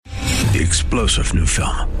The explosive new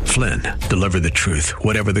film, Flynn, deliver the truth,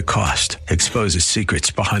 whatever the cost, exposes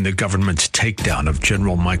secrets behind the government's takedown of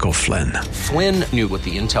General Michael Flynn. Flynn knew what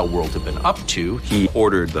the intel world had been up to. He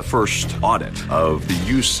ordered the first audit of the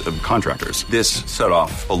use of contractors. This set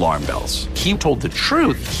off alarm bells. He told the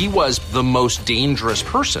truth. He was the most dangerous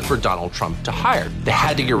person for Donald Trump to hire. They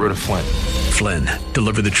had to get rid of Flynn. Flynn,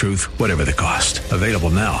 deliver the truth, whatever the cost. Available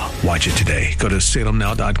now. Watch it today. Go to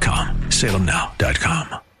salemnow.com.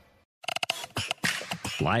 salemnow.com.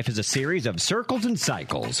 Life is a series of circles and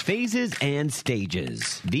cycles, phases and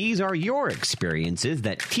stages. These are your experiences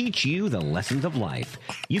that teach you the lessons of life.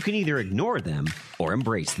 You can either ignore them or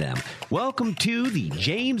embrace them. Welcome to the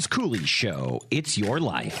James Cooley Show. It's your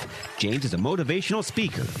life. James is a motivational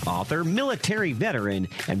speaker, author, military veteran,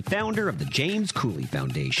 and founder of the James Cooley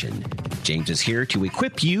Foundation. James is here to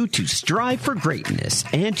equip you to strive for greatness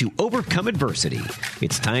and to overcome adversity.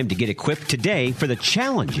 It's time to get equipped today for the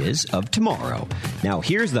challenges of tomorrow. Now,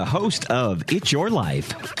 here's the host of It's Your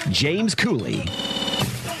Life, James Cooley.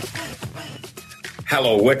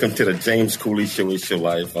 Hello, welcome to the James Cooley Show, It's Your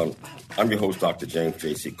Life. I'm your host, Dr. James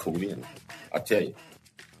J.C. Cooley, and I tell you,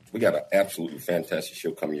 we got an absolutely fantastic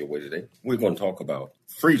show coming your way today. We're going to talk about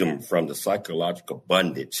freedom from the psychological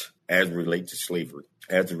bondage as it relates to slavery,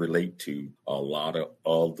 as it relates to a lot of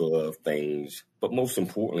other things. But most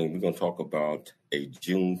importantly, we're going to talk about a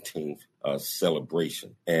Juneteenth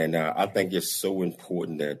celebration. And I think it's so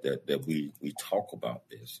important that we talk about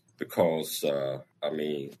this because,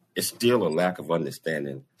 it's still a lack of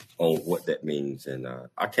understanding on what that means. And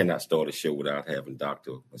I cannot start a show without having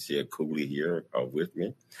Dr. Michelle Cooley here with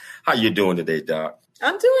me. How you doing today, Doc?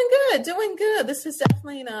 I'm doing good. This is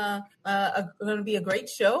definitely going to be a great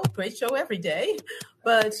show every day.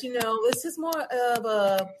 But, this is more of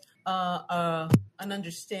an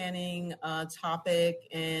understanding topic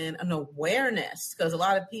and an awareness, because a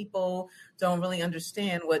lot of people don't really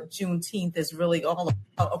understand what Juneteenth is really all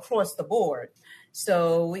about across the board.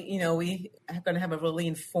 So we are going to have a really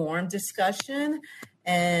informed discussion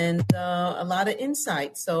and a lot of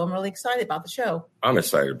insight. So I'm really excited about the show. I'm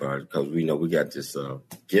excited about it because we got this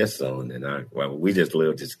guest on, and we just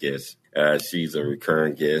love this guest. She's a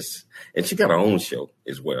recurring guest, and she got her own show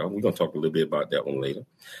as well. We're going to talk a little bit about that one later.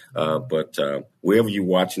 But wherever you're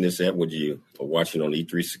watching this at, whether you are watching on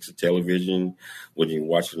E360 television, whether you're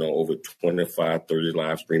watching on over 25, 30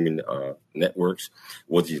 live streaming networks,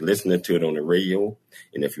 whether you're listening to it on the radio,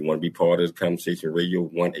 and if you want to be part of the conversation, radio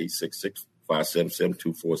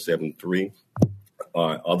 1-866-577-2473.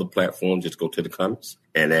 Other platforms, just go to the comments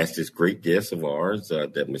and ask this great guest of ours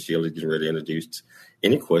that Michelle is getting ready to introduce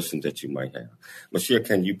any questions that you might have. Michelle,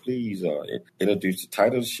 can you please introduce the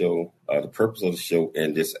title of the show, the purpose of the show,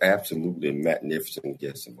 and this absolutely magnificent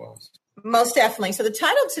guest of ours? Most definitely. So the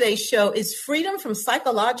title of today's show is Freedom from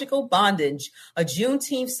Psychological Bondage, a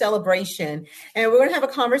Juneteenth celebration. And we're going to have a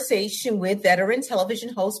conversation with veteran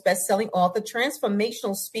television host, best-selling author,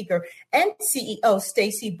 transformational speaker, and CEO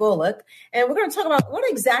Stacey Bullock. And we're going to talk about what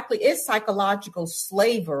exactly is psychological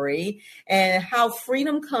slavery and how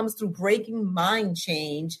freedom comes through breaking mind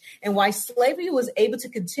change and why slavery was able to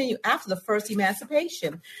continue after the first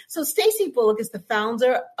emancipation. So Stacey Bullock is the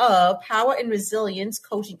founder of Power and Resilience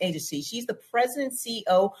Coaching Agency. She's the president and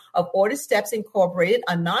CEO of Order Steps Incorporated,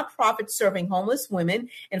 a nonprofit serving homeless women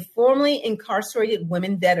and formerly incarcerated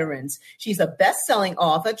women veterans. She's a best-selling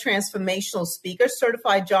author, transformational speaker,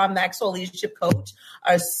 certified John Maxwell leadership coach,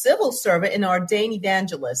 a civil servant, and ordained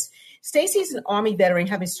evangelist. Stacey is an Army veteran,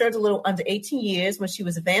 having served a little under 18 years when she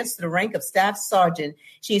was advanced to the rank of Staff Sergeant.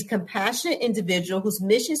 She is a compassionate individual whose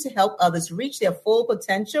mission is to help others reach their full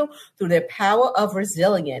potential through their power of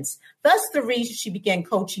resilience. Thus, the reason she began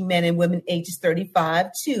coaching men and women ages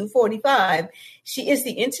 35 to 45. She is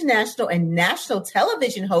the international and national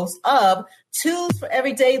television host of Tools for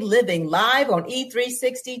Everyday Living, live on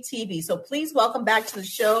E360 TV. So please welcome back to the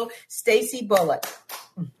show, Stacey Bullock.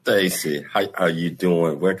 Stacey, how are you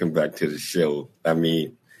doing? Welcome back to the show. I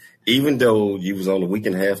mean, even though you was on a week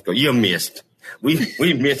and a half ago, you're missed. We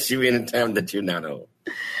miss you anytime that you're not on.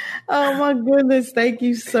 Oh, my goodness. Thank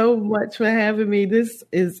you so much for having me. This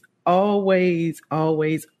is always,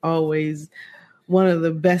 always, always one of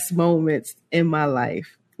the best moments in my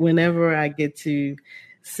life. Whenever I get to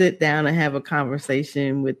sit down and have a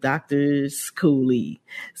conversation with Dr. Cooley.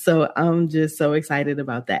 So I'm just so excited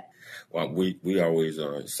about that. Well, we always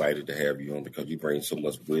are excited to have you on because you bring so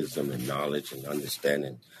much wisdom and knowledge and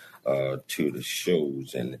understanding to the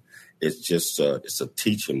shows. And it's just it's a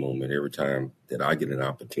teaching moment every time that I get an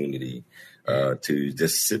opportunity to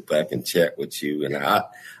just sit back and chat with you. And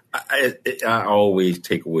I always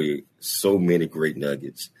take away so many great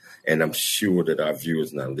nuggets, and I'm sure that our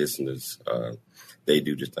viewers and our listeners, they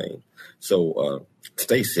do the same. So,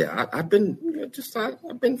 Stacey, I've been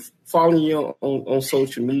I've been following you on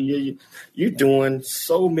social media. You're doing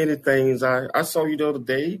so many things. I saw you the other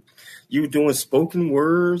day. You were doing spoken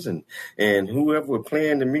words and whoever were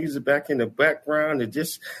playing the music back in the background.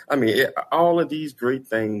 All of these great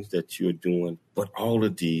things that you're doing, but all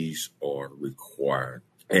of these are required.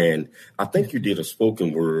 And I think you did a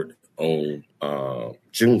spoken word on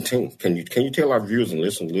Juneteenth. Can you tell our viewers and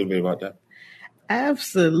listeners a little bit about that?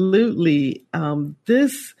 Absolutely.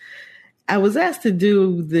 I was asked to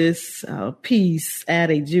do this piece at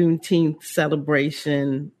a Juneteenth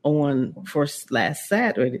celebration for last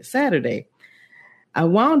Saturday. I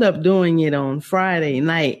wound up doing it on Friday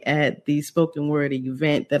night at the spoken word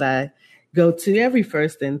event that I go to every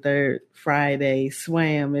first and third Friday,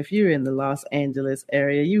 SWAM. If you're in the Los Angeles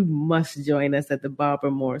area, you must join us at the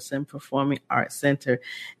Barbara Morrison Performing Arts Center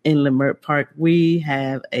in Leimert Park. We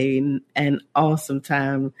have an awesome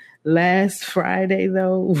time. Last Friday,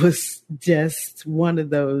 though, was just one of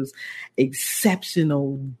those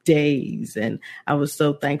exceptional days, and I was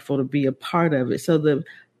so thankful to be a part of it. So the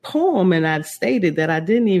poem, and I stated that I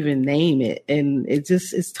didn't even name it, and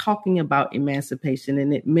it's talking about emancipation,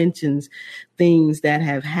 and it mentions things that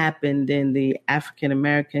have happened in the African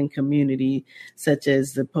American community, such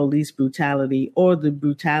as the police brutality or the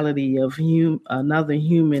brutality of another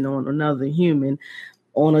human on another human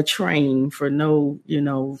on a train for no,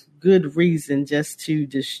 good reason, just to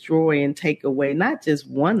destroy and take away not just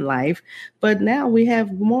one life, but now we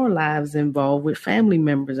have more lives involved with family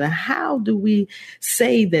members. And how do we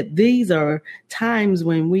say that these are times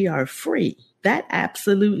when we are free? That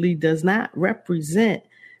absolutely does not represent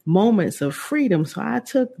moments of freedom. So I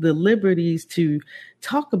took the liberties to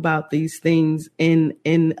talk about these things in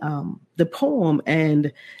the poem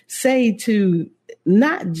and say to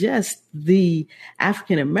not just the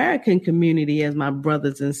African American community as my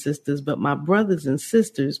brothers and sisters, but my brothers and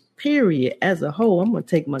sisters, period, as a whole. I'm going to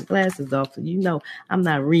take my glasses off so I'm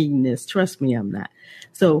not reading this. Trust me, I'm not.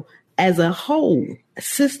 So as a whole,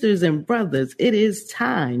 sisters and brothers, it is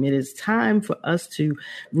time. It is time for us to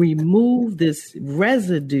remove this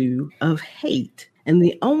residue of hate. And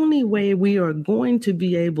the only way we are going to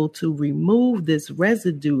be able to remove this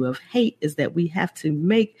residue of hate is that we have to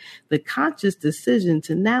make the conscious decision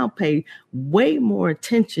to now pay way more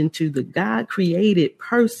attention to the God-created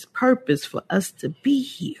purpose for us to be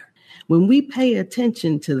here. When we pay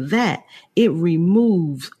attention to that, it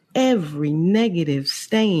removes every negative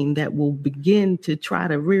stain that will begin to try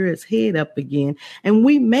to rear its head up again. And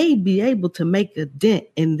we may be able to make a dent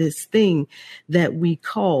in this thing that we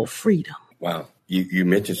call freedom. Wow. You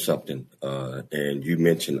mentioned something, and you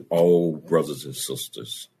mentioned all brothers and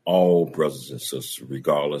sisters,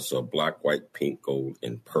 regardless of black, white, pink, gold,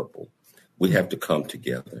 and purple. We have to come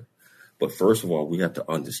together. But first of all, we have to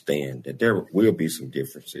understand that there will be some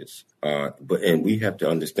differences, and we have to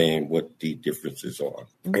understand what the differences are.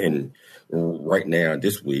 And right now,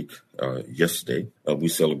 this week, yesterday, we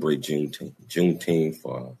celebrate Juneteenth. Juneteenth,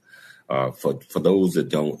 for those that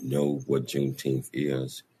don't know what Juneteenth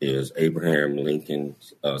is Abraham Lincoln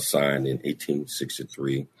signed in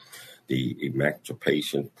 1863 the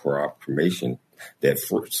Emancipation Proclamation that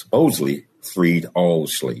supposedly freed all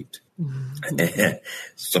slaves. And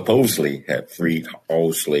supposedly had freed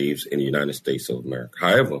all slaves in the United States of America.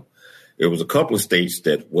 However, there was a couple of states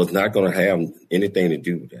that was not going to have anything to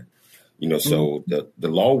do with that. So the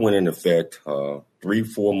law went into effect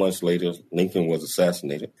 3-4 months later. Lincoln was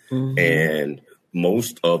assassinated, and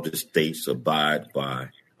most of the states abide by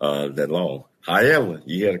that law. However,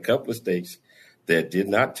 you had a couple of states that did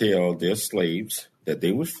not tell their slaves that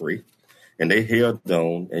they were free, and they held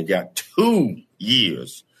on and got 2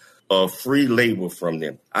 years of free labor from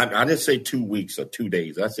them. I didn't say 2 weeks or 2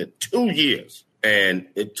 days. I said 2 years. And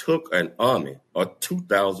it took an army of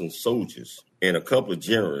 2,000 soldiers and a couple of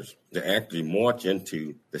generals to actually march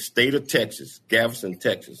into the state of Texas, Galveston,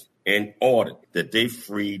 Texas, and ordered that they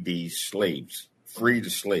free these slaves, free the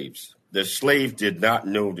slaves. The slaves did not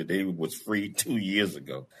know that they was freed 2 years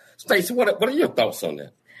ago. Stacey, what are your thoughts on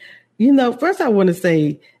that? First I want to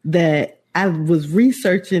say that I was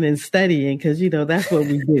researching and studying because, that's what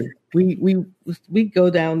we do. We go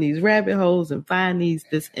down these rabbit holes and find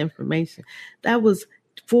this information. That was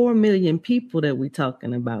 4 million people that we're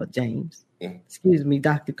talking about, James. Excuse me,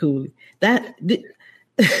 Dr. Cooley. That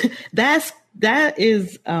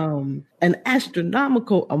is an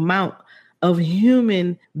astronomical amount of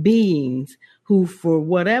human beings who, for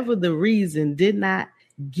whatever the reason, did not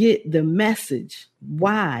get the message.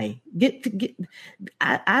 Why?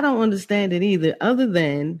 I don't understand it either, other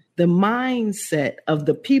than the mindset of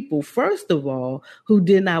the people, first of all, who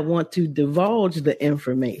did not want to divulge the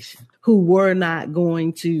information, who were not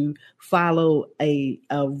going to follow a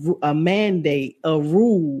mandate, a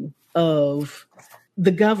rule of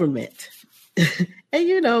the government. And,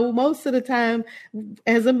 you know, most of the time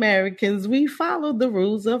as Americans, we follow the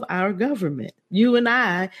rules of our government. You and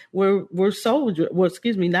I were soldiers. Well,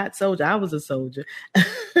 excuse me, not soldier. I was a soldier.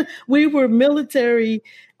 We were military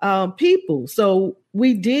people. So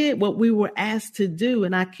we did what we were asked to do.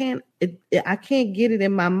 And I can't get it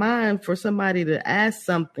in my mind for somebody to ask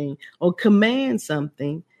something or command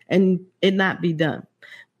something and it not be done.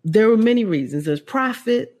 There were many reasons. There's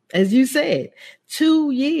profit. As you said,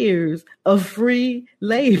 2 years of free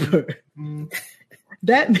labor.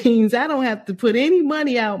 That means I don't have to put any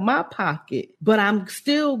money out my pocket, but I'm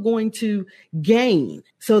still going to gain.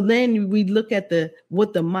 So then we look at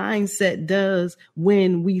what the mindset does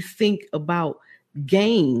when we think about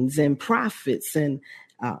gains and profits, and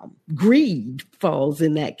greed falls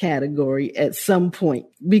in that category at some point,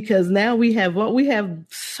 because now we have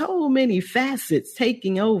so many facets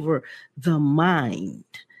taking over the mind.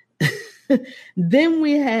 Then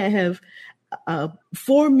we have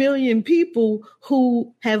 4 million people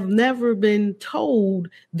who have never been told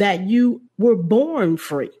that you were born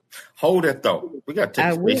free. Hold that thought. We got to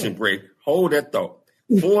take a station break. Hold that thought.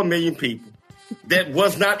 4 million people that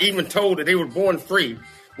was not even told that they were born free.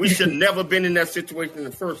 We should never been in that situation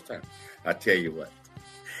the first time. I tell you what,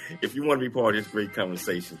 if you want to be part of this great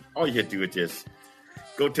conversation, all you have to do is just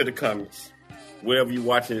go to the comments, wherever you're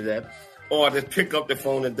watching it at, or just pick up the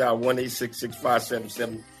phone and dial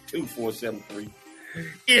 1-866-577-2473.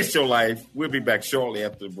 It's Your Life. We'll be back shortly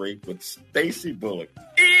after the break with Stacey Bullock.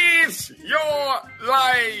 It's Your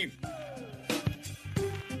Life.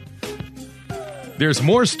 There's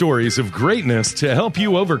more stories of greatness to help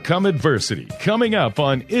you overcome adversity coming up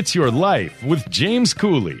on It's Your Life with James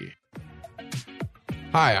Cooley.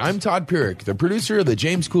 Hi, I'm Todd Pierick, the producer of The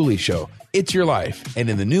James Cooley Show. It's Your Life. And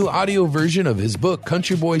in the new audio version of his book,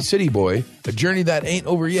 Country Boy, City Boy, A Journey That Ain't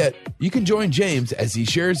Over Yet, you can join James as he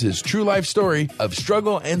shares his true life story of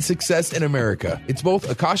struggle and success in America. It's both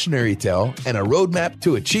a cautionary tale and a roadmap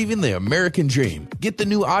to achieving the American dream. Get the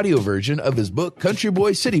new audio version of his book, Country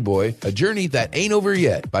Boy, City Boy, A Journey That Ain't Over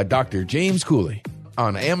Yet by Dr. James Cooley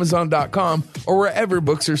on Amazon.com or wherever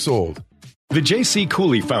books are sold. The J.C.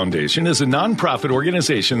 Cooley Foundation is a nonprofit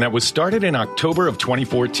organization that was started in October of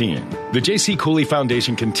 2014. The J.C. Cooley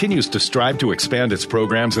Foundation continues to strive to expand its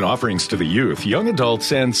programs and offerings to the youth, young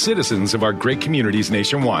adults, and citizens of our great communities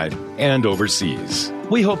nationwide and overseas.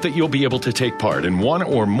 We hope that you'll be able to take part in one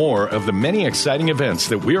or more of the many exciting events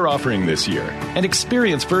that we're offering this year and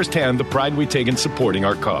experience firsthand the pride we take in supporting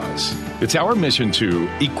our cause. It's our mission to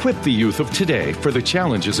equip the youth of today for the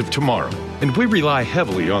challenges of tomorrow, and we rely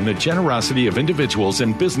heavily on the generosity of individuals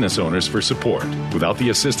and business owners for support. Without the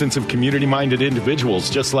assistance of community-minded individuals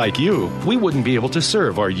just like you, we wouldn't be able to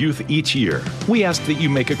serve our youth each year. We ask that you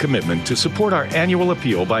make a commitment to support our annual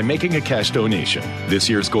appeal by making a cash donation. This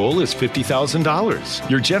year's goal is $50,000.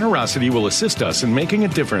 Your generosity will assist us in making a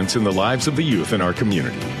difference in the lives of the youth in our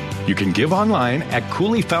community. You can give online at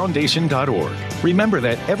CooleyFoundation.org. Remember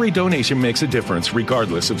that every donation makes a difference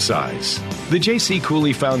regardless of size. The J.C.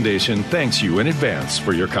 Cooley Foundation thanks you in advance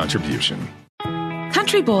for your contribution.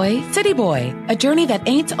 Country Boy, City Boy, A Journey That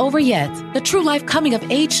Ain't Over Yet, the true life coming of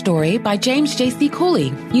age story by James J.C.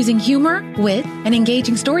 Cooley. Using humor, wit, and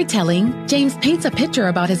engaging storytelling, James paints a picture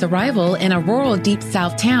about his arrival in a rural Deep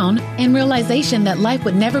South town and realization that life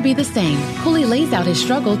would never be the same. Cooley lays out his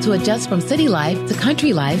struggle to adjust from city life to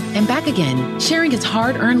country life and back again, sharing his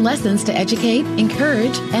hard-earned lessons to educate,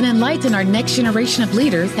 encourage, and enlighten our next generation of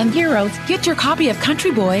leaders and heroes. Get your copy of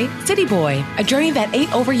Country Boy, City Boy, A Journey That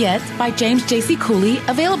Ain't Over Yet by James J.C. Cooley,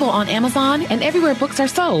 available on Amazon and everywhere books are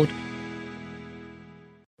sold.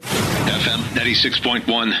 FM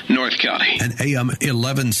 96.1 North County and AM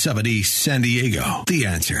 1170 San Diego. The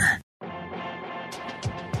Answer.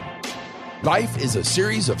 Life is a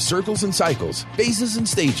series of circles and cycles, phases and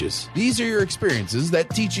stages. These are your experiences that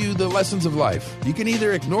teach you the lessons of life. You can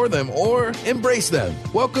either ignore them or embrace them.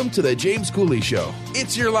 Welcome to the James Cooley Show.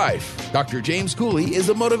 It's Your Life. Dr. James Cooley is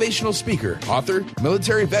a motivational speaker, author,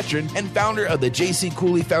 military veteran, and founder of the J.C.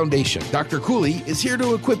 Cooley Foundation. Dr. Cooley is here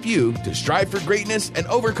to equip you to strive for greatness and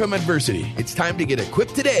overcome adversity. It's time to get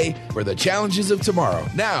equipped today for the challenges of tomorrow.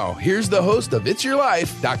 Now, here's the host of It's Your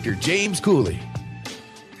Life, Dr. James Cooley.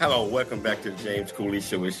 Hello, welcome back to the James Cooley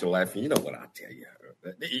Show. It's Your Life. And you know what I'll tell you?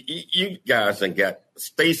 You guys and got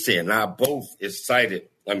Stacey and I both excited.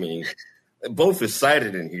 I mean, both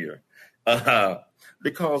excited in here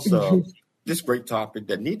because this great topic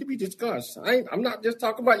that need to be discussed. I'm not just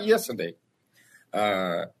talking about yesterday.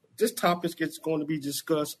 This topic is going to be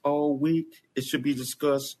discussed all week. It should be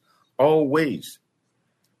discussed always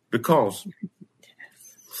because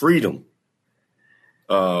freedom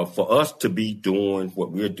for us to be doing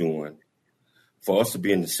what we're doing, for us to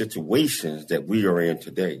be in the situations that we are in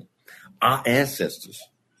today, our ancestors,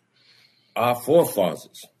 our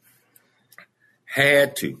forefathers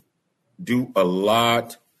had to do a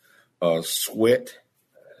lot of sweat,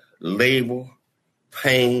 labor,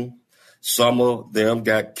 pain. Some of them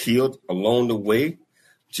got killed along the way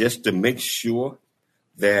just to make sure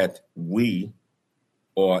that we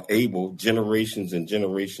are able, generations and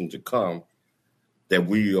generations to come, that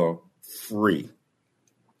we are free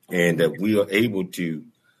and that we are able to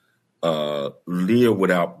live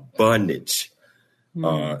without bondage.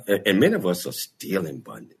 And many of us are still in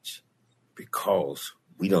bondage because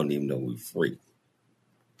we don't even know we're free.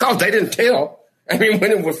 Because they didn't tell. I mean,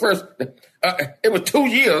 when it was first, it was 2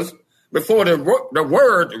 years before the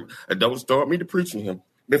word, don't start me to preaching him,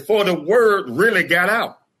 before the word really got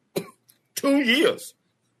out. 2 years.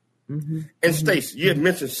 Mm-hmm. And Stacey, you had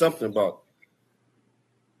mentioned something about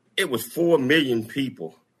it was 4 million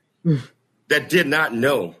people that did not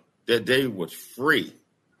know that they was free.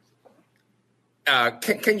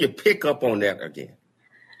 Can you pick up on that again?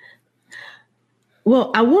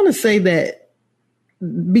 Well, I want to say that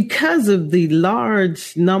because of the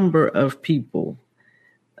large number of people,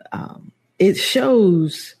 it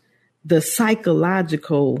shows the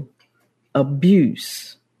psychological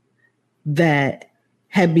abuse that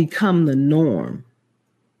had become the norm.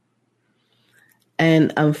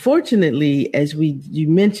 And unfortunately, as you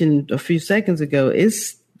mentioned a few seconds ago,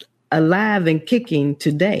 it's alive and kicking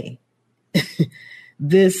today.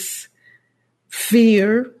 This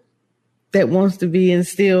fear that wants to be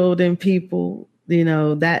instilled in people,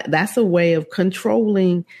 that's a way of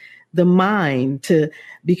controlling the mind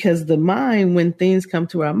because the mind, when things come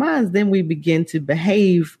to our minds, then we begin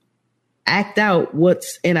to act out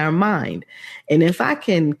what's in our mind. And if I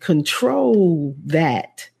can control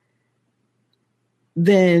that,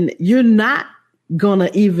 then you're not going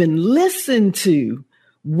to even listen to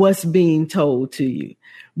what's being told to you.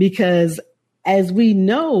 Because as we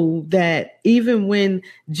know that even when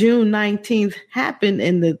June 19th happened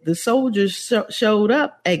and the soldiers showed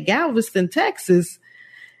up at Galveston, Texas,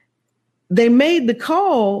 they made the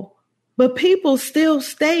call, but people still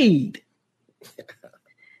stayed.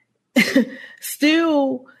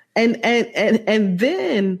 Still, and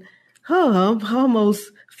then I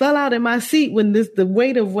almost fell out of my seat when the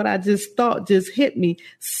weight of what I just thought just hit me.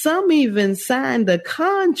 Some even signed a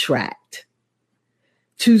contract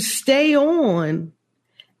to stay on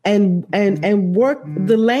and work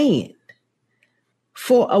the land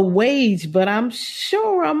for a wage, but I'm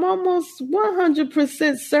almost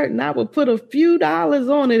 100% certain I would put a few dollars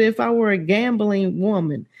on it if I were a gambling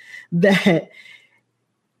woman, that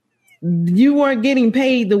you weren't getting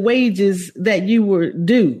paid the wages that you were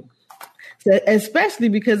due. So, especially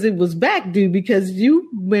because it was back due because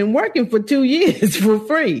you've been working for 2 years for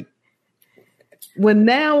free. When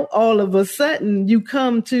now all of a sudden you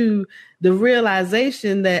come to the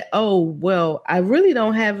realization that, oh, well, I really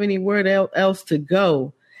don't have anywhere else to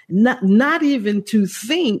go. Not even to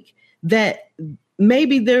think that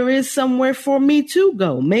maybe there is somewhere for me to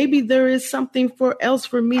go. Maybe there is something else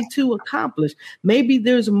for me to accomplish. Maybe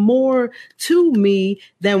there's more to me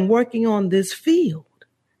than working on this field.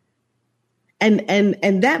 And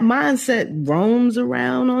that mindset roams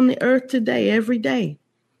around on the earth today, every day,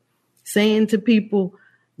 saying to people,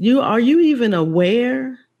 are you even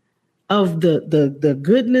aware of the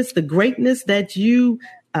goodness, the greatness that you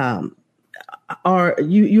you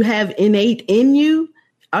have innate in you?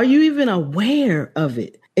 Are you even aware of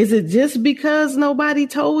it? Is it just because nobody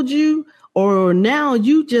told you, or now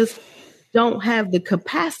you just don't have the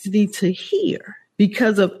capacity to hear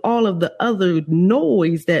because of all of the other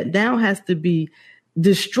noise that now has to be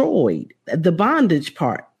destroyed? The bondage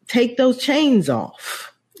part, take those chains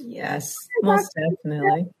off. Yes, most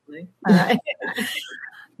definitely.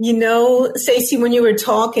 Stacey, when you were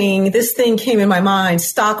talking, this thing came in my mind,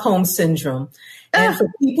 Stockholm Syndrome. And for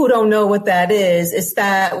people who don't know what that is, it's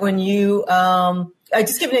that when you, I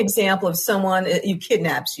just give an example of someone who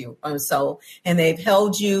kidnaps you, and they've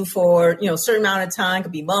held you for, a certain amount of time,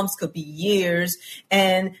 could be months, could be years,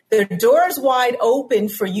 and the door's wide open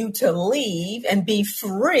for you to leave and be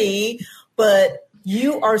free, but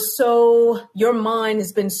your mind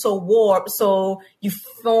has been so warped, so you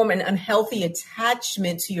form an unhealthy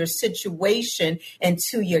attachment to your situation and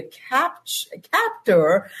to your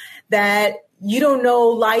captor that you don't know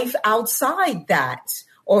life outside that,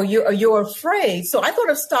 or you're afraid. So I thought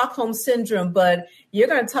of Stockholm Syndrome, but you're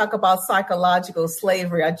going to talk about psychological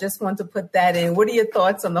slavery. I just want to put that in. What are your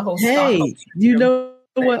thoughts on the whole Stockholm Syndrome? You know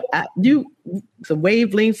what? The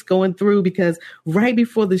wavelengths going through, because right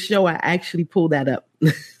before the show, I actually pulled that up,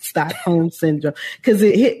 Stockholm Syndrome, because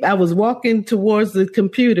it hit. I was walking towards the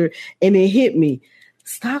computer and it hit me.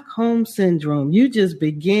 Stockholm Syndrome. You just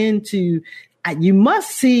begin to. You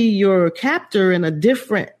must see your captor in a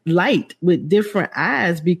different light with different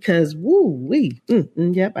eyes, because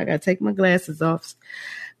yep, I gotta take my glasses off.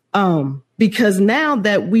 Because now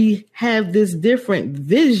that we have this different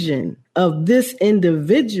vision of this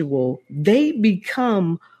individual, they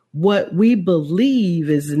become what we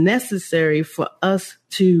believe is necessary for us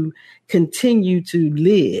to continue to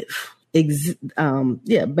live.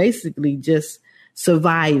 Basically just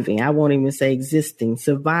surviving. I won't even say existing,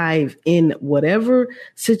 survive in whatever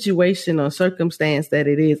situation or circumstance that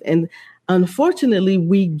it is. And unfortunately,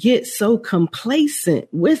 we get so complacent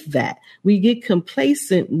with that. We get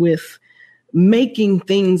complacent with making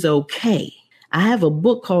things okay. I have a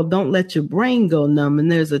book called Don't Let Your Brain Go Numb.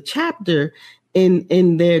 And there's a chapter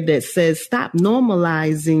in there that says, stop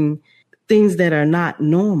normalizing things that are not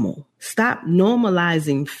normal. Stop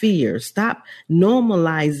normalizing fear. Stop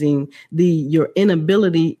normalizing your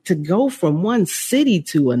inability to go from one city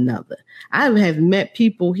to another. I have met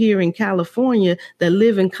people here in California that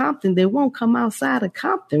live in Compton. They won't come outside of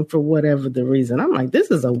Compton for whatever the reason. I'm like, this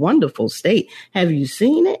is a wonderful state. Have you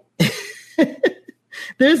seen it?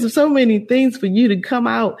 There's so many things for you to come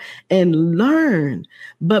out and learn.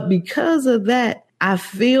 But because of that, I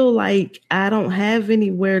feel like I don't have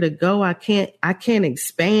anywhere to go. I can't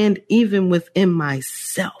expand even within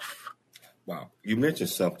myself. Wow. You mentioned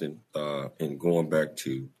something in going back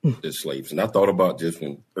to the slaves. And I thought about this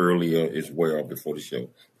one earlier as well before the show.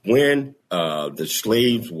 When the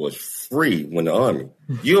slaves was free, when the army,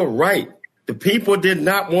 you're right. The people did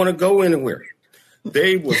not want to go anywhere.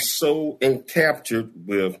 They were so encaptured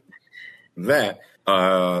with that.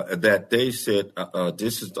 That they said,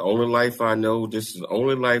 this is the only life I know. This is the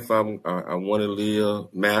only life I want to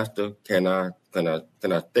live. Master, can I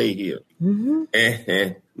stay here? Mm-hmm.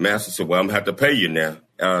 And Master said, well, I'm going to have to pay you now.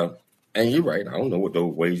 And you're right. I don't know what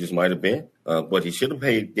those wages might have been, but he should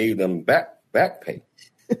have gave them back pay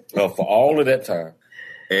for all of that time,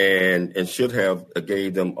 and should have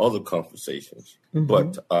gave them other compensations. Mm-hmm.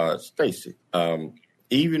 But Stacey,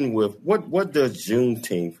 even with what does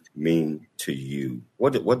Juneteenth mean to you?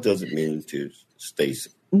 What does it mean to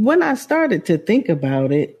Stacey? When I started to think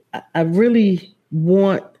about it, I really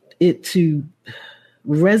want it to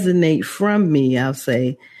resonate from me. I'll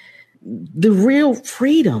say the real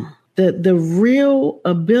freedom, the real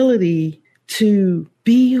ability to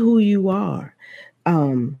be who you are.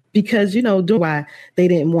 Because, why they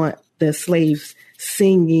didn't want the slaves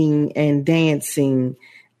singing and dancing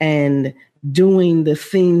and doing the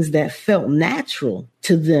things that felt natural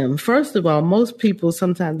to them. First of all, most people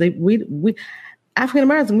sometimes we African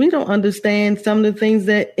Americans, we don't understand some of the things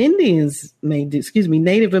that Indians may do,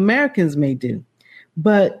 Native Americans may do.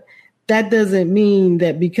 But that doesn't mean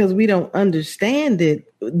that because we don't understand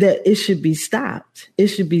it, that it should be stopped. It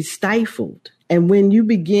should be stifled. And when you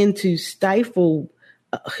begin to stifle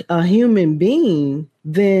a human being,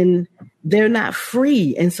 then they're not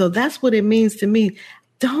free. And so that's what it means to me.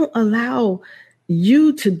 Don't allow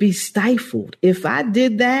you to be stifled. If I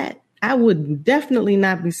did that, I would definitely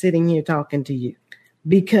not be sitting here talking to you,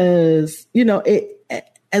 because,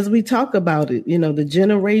 as we talk about it, the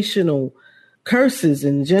generational curses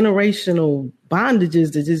and generational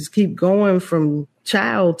bondages that just keep going from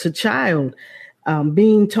child to child,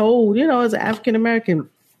 being told, as an African American,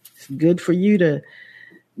 it's good for you to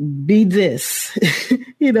be this.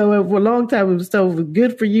 For a long time it was told, it's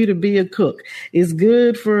good for you to be a cook. It's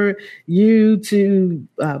good for you to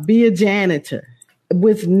be a janitor,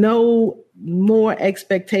 with no more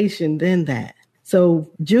expectation than that. So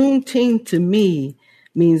Juneteenth to me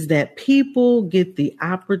means that people get the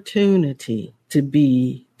opportunity to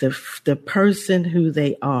be the person who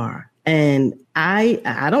they are. And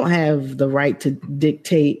I don't have the right to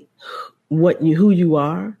dictate who you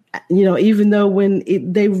are. Even though when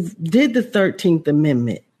they did the 13th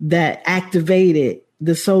Amendment that activated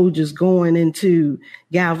the soldiers going into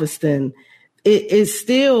Galveston, it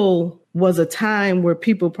still was a time where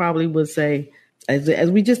people probably would say,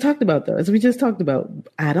 as we just talked about,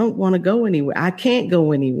 I don't want to go anywhere. I can't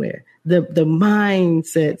go anywhere. The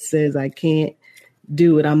mindset says I can't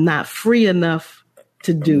do it. I'm not free enough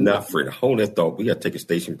to do it. Not free. Hold that thought. We got to take a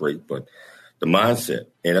station break, but the mindset,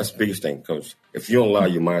 and that's the biggest thing, because if you don't allow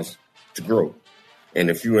your mind to grow, and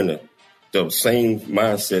if you're in the same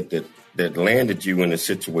mindset that landed you in a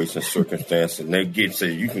situation, circumstance, and they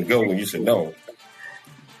say you can go, and you say no,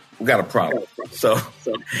 we got a problem. So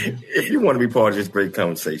if you want to be part of this great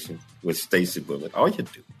conversation with Stacey Bullitt, all you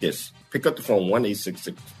do is pick up the phone,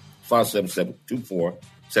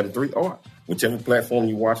 1-866-577-2473, or whichever platform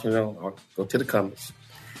you're watching on, or go to the comments.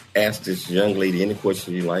 Ask this young lady any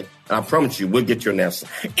question you like. I promise you, we'll get you an answer.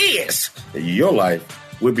 Yes, your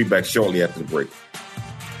life. We'll be back shortly after the break.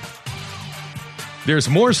 There's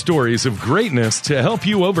more stories of greatness to help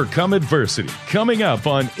you overcome adversity. Coming up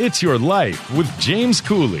on It's Your Life with James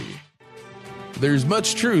Cooley. There's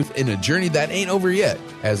much truth in a journey that ain't over yet,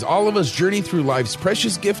 as all of us journey through life's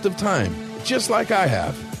precious gift of time, just like I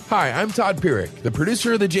have. Hi, I'm Todd Pierick, the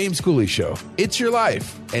producer of The James Cooley Show. It's Your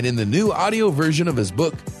Life. And in the new audio version of his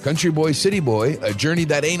book, Country Boy, City Boy, A Journey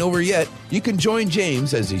That Ain't Over Yet, you can join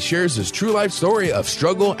James as he shares his true life story of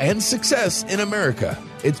struggle and success in America.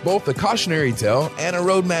 It's both a cautionary tale and a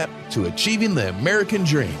roadmap to achieving the American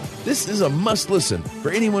dream. This is a must listen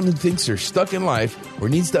for anyone who thinks they're stuck in life or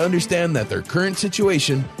needs to understand that their current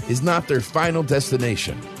situation is not their final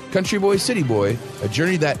destination. Country Boy, City Boy, A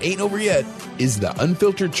Journey That Ain't Over Yet is the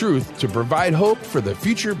unfiltered truth to provide hope for the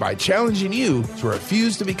future by challenging you to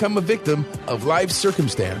refuse to become a victim of life's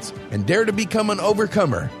circumstance and dare to become an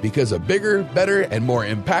overcomer, because a bigger, better, and more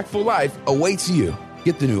impactful life awaits you.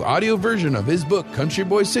 Get the new audio version of his book, Country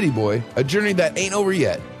Boy, City Boy, A Journey That Ain't Over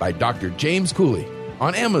Yet by Dr. James Cooley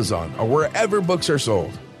on Amazon or wherever books are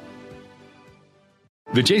sold.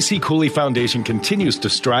 The J.C. Cooley Foundation continues to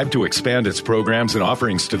strive to expand its programs and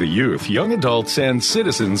offerings to the youth, young adults, and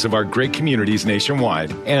citizens of our great communities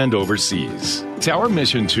nationwide and overseas. It's our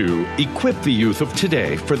mission to equip the youth of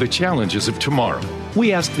today for the challenges of tomorrow.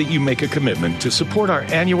 We ask that you make a commitment to support our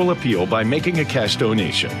annual appeal by making a cash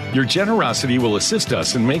donation. Your generosity will assist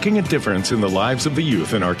us in making a difference in the lives of the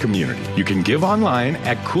youth in our community. You can give online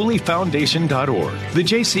at CooleyFoundation.org. The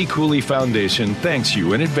J.C. Cooley Foundation thanks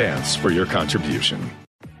you in advance for your contribution.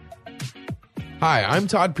 Hi, I'm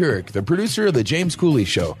Todd Pierick, the producer of The James Cooley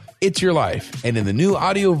Show. It's Your Life. And in the new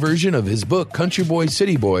audio version of his book, Country Boy,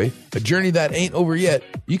 City Boy, A Journey That Ain't Over Yet,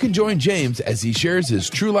 you can join James as he shares his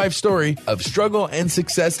true life story of struggle and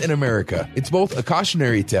success in America. It's both a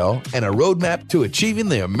cautionary tale and a roadmap to achieving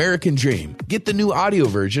the American dream. Get the new audio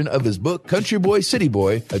version of his book, Country Boy, City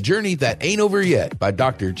Boy, A Journey That Ain't Over Yet by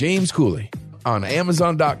Dr. James Cooley on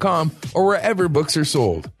Amazon.com or wherever books are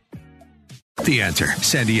sold. The Answer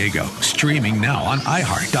San Diego, streaming now on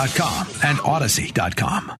iHeart.com and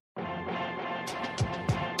Odyssey.com.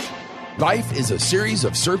 Life is a series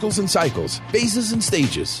of circles and cycles, phases and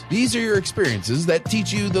stages. These are your experiences that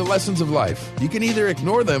teach you the lessons of life. You can either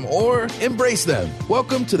ignore them or embrace them.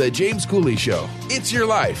 Welcome to The James Cooley Show. It's Your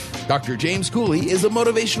Life. Dr. James Cooley is a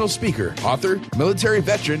motivational speaker, author, military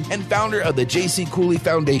veteran, and founder of the J.C. Cooley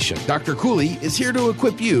Foundation. Dr. Cooley is here to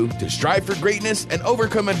equip you to strive for greatness and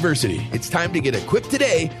overcome adversity. It's time to get equipped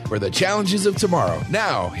today for the challenges of tomorrow.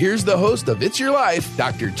 Now, here's the host of It's Your Life,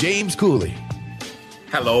 Dr. James Cooley.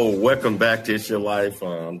 Hello, welcome back to It's Your Life.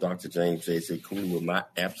 I'm Dr. James J.C. Cooley with my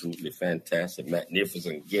absolutely fantastic,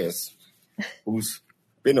 magnificent guest who's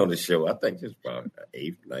been on the show, I think it's about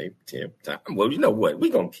 8th, 9th, 10th time. Well, you know what?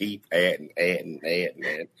 We're going to keep adding.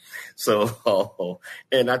 So,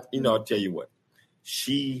 and I'll tell you what.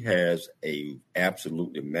 She has a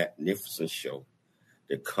absolutely magnificent show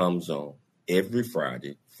that comes on every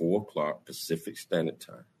Friday, 4 o'clock Pacific Standard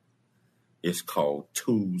Time. It's called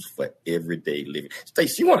Tools for Everyday Living.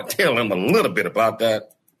 Stacey, you want to tell them a little bit about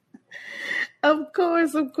that? Of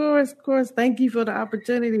course. Thank you for the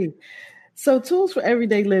opportunity. So Tools for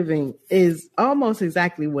Everyday Living is almost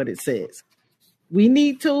exactly what it says. We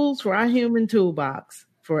need tools for our human toolbox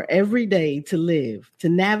for every day to live, to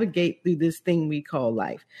navigate through this thing we call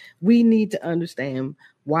life. We need to understand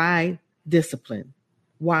why discipline,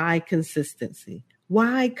 why consistency,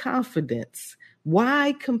 why confidence,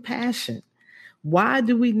 why compassion. Why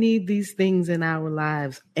do we need these things in our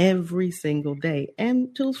lives every single day? And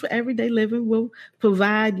Tools for Everyday Living will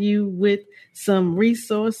provide you with some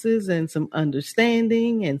resources and some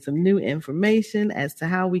understanding and some new information as to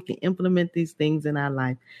how we can implement these things in our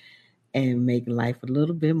life and make life a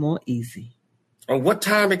little bit more easy. On what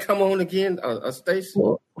time it come on again, Stacey?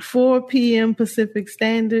 4 p.m. Pacific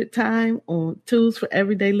Standard Time on Tools for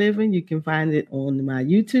Everyday Living. You can find it on my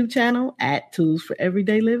YouTube channel at Tools for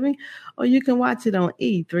Everyday Living, or you can watch it on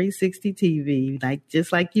E360 TV,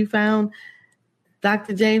 just like you found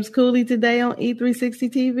Dr. James Cooley today on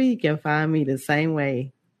E360 TV. You can find me the same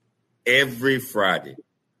way. Every Friday,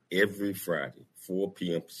 4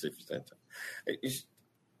 p.m. Pacific Standard Time.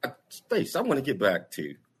 Space, I want to get back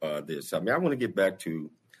to this. I want to get back to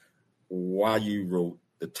why you wrote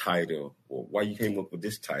the title, or why you came up with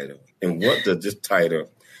this title, and what does this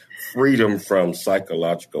title, Freedom from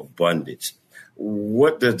Psychological Bondage,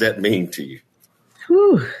 what does that mean to you?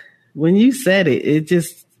 Whew. When you said it,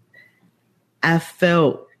 I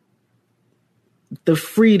felt the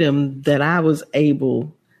freedom that I was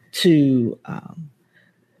able to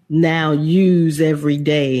now use every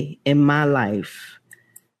day in my life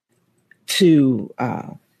to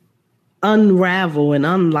unravel and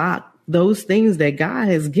unlock those things that God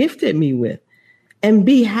has gifted me with, and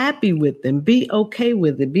be happy with them, be okay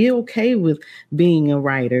with it, be okay with being a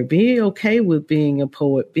writer, be okay with being a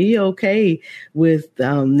poet, be okay with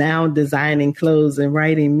now designing clothes and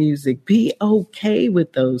writing music, be okay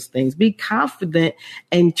with those things, be confident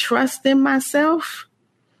and trust in myself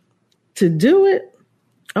to do it.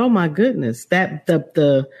 Oh my goodness, that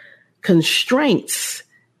the constraints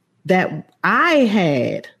that I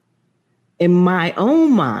had in my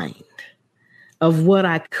own mind of what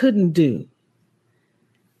I couldn't do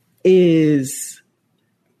is,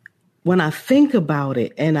 when I think about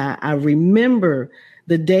it and I remember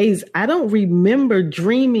the days, I don't remember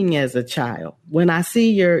dreaming as a child. When I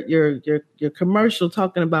see your commercial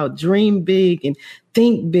talking about dream big and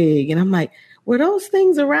think big, and I'm like, were those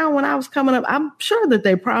things around when I was coming up? I'm sure that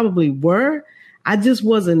they probably were. I just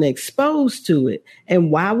wasn't exposed to it. And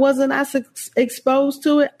why wasn't I exposed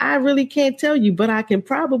to it? I really can't tell you, but I can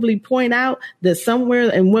probably point out that somewhere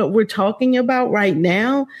in what we're talking about right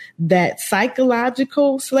now, that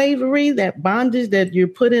psychological slavery, that bondage, that you're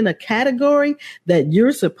put in a category that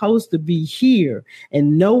you're supposed to be here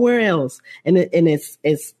and nowhere else. And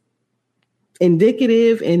it's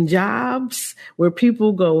indicative in jobs where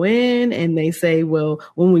people go in and they say, well,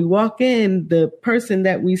 when we walk in, the person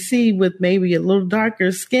that we see with maybe a little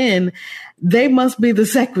darker skin, they must be the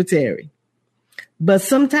secretary. But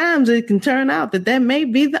sometimes it can turn out that may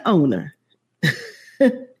be the owner.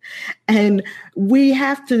 And we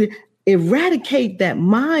have to eradicate that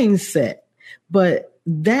mindset. But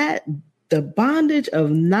the bondage of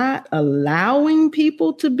not allowing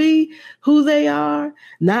people to be who they are,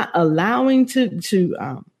 not allowing to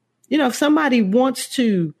if somebody wants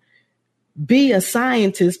to be a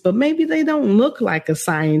scientist, but maybe they don't look like a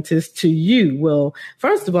scientist to you. Well,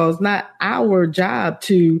 first of all, it's not our job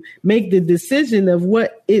to make the decision of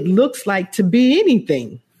what it looks like to be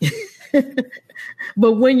anything.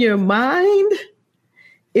 But when your mind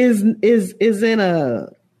is in a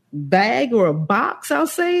bag or a box, I'll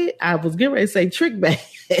say it. I was getting ready to say trick bag.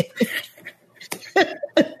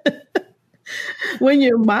 When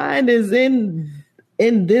your mind is in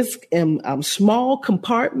this small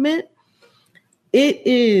compartment,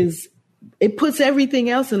 it puts everything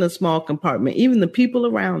else in a small compartment, even the people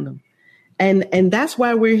around them. And that's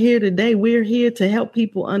why we're here today. We're here to help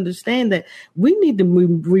people understand that we need to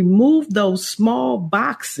remove those small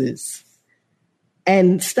boxes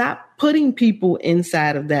and stop putting people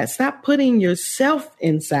inside of that. Stop putting yourself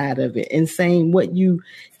inside of it and saying what you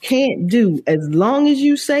can't do. As long as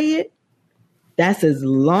you say it, that's as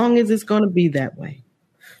long as it's going to be that way.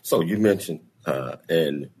 So you mentioned,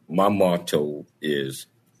 and my motto is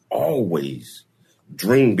always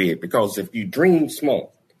dream big, because if you dream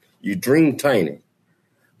small, you dream tiny,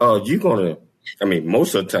 you're going to,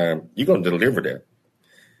 most of the time, you're going to deliver that.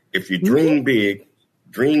 If you dream big,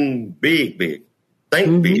 big.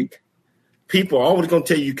 Think big. People are always going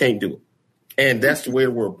to tell you can't do it. And that's the way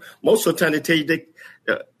it works. Most of the time they tell you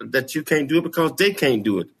that you can't do it because they can't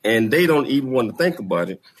do it. And they don't even want to think about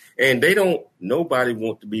it. And nobody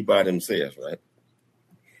wants to be by themselves, right?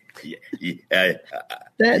 They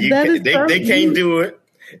can't do it.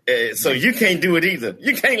 So you can't do it either.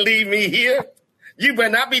 You can't leave me here. You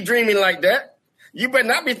better not be dreaming like that. You better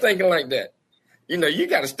not be thinking like that. You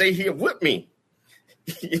got to stay here with me.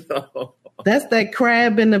 That's that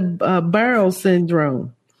crab in the barrel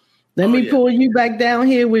syndrome. Let me pull you back down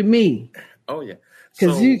here with me. Oh, yeah.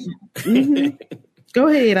 Because Go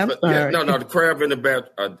ahead. I'm sorry. No, the crab in the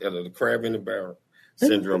barrel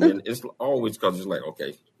syndrome. And it's always because it's like,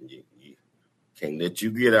 okay, you can't let you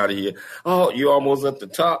get out of here. Oh, you're almost at the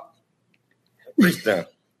top. Reach down.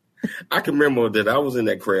 I can remember that I was in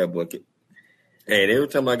that crab bucket. And every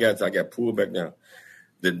time I got pulled back down.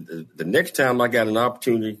 The next time I got an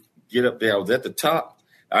opportunity to get up there, I was at the top.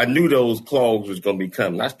 I knew those claws was going to be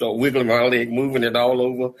coming. I started wiggling my leg, moving it all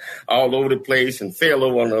over the place, and fell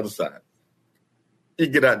over on the other side. You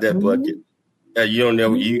get out that bucket. You don't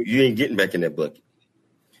know, you ain't getting back in that bucket.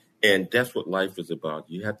 And that's what life is about.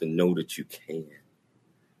 You have to know that you can.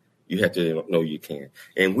 You have to know you can.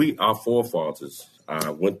 And our forefathers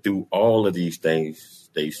went through all of these things,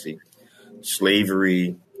 Stacey.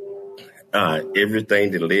 Slavery,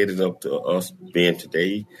 everything that led it up to us being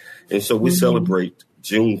today. And so we celebrate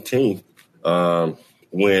Juneteenth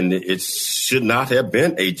when it should not have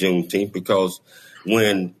been a Juneteenth, because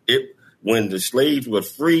when the slaves were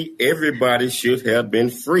free, everybody should have been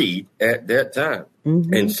freed at that time.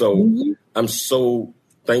 And so I'm so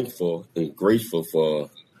thankful and grateful for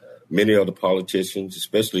many of the politicians,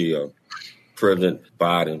 especially President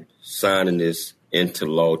Biden, signing this into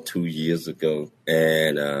law 2 years ago.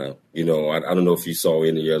 And, I don't know if you saw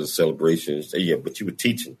any other celebrations. Yeah, but you were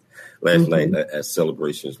teaching last night at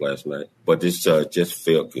celebrations last night. But this just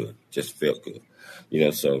felt good.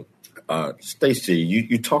 So, Stacey,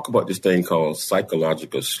 you talk about this thing called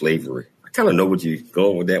psychological slavery. I kind of know what you're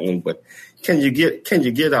going with that one, but can you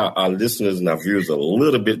get our listeners and our viewers a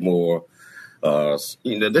little bit more,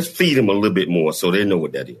 let's feed them a little bit more so they know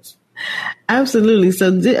what that is. Absolutely.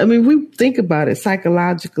 So, we think about it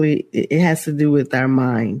psychologically, it has to do with our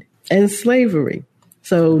mind and slavery.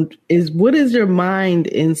 So what is your mind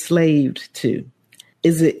enslaved to?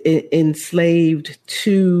 Is it enslaved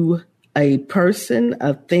to a person,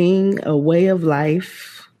 a thing, a way of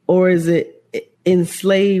life, or is it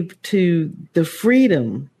enslaved to the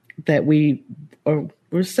freedom that we're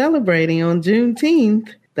celebrating on Juneteenth?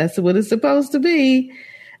 That's what it's supposed to be.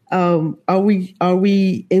 Are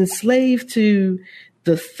we enslaved to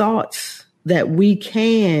the thoughts that we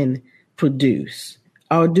can produce?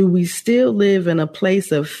 Or do we still live in a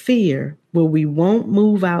place of fear where we won't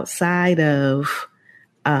move outside of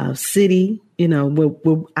city?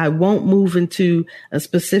 Where I won't move into a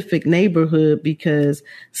specific neighborhood because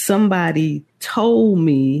somebody told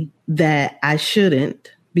me that I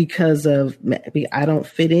shouldn't because of I don't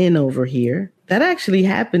fit in over here. That actually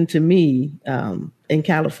happened to me in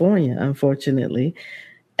California, unfortunately.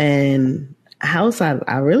 And house,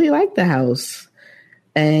 I really liked the house.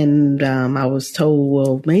 And I was told,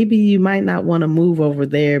 well, maybe you might not want to move over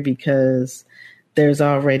there because there's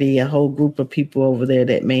already a whole group of people over there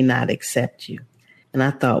that may not accept you. And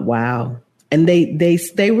I thought, wow. And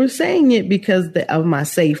they were saying it because of my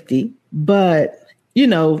safety. But,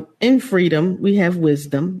 in freedom, we have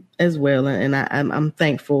wisdom as well. And I'm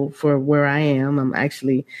thankful for where I am. I'm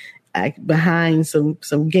actually behind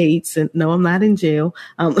some gates. And no, I'm not in jail.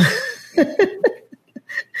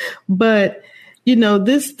 But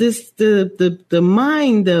the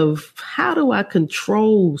mind of how do I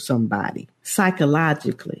control somebody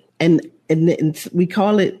psychologically? And we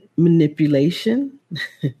call it manipulation,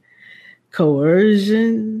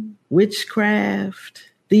 coercion, witchcraft.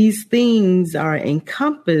 These things are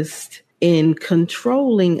encompassed in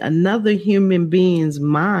controlling another human being's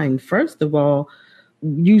mind. First of all,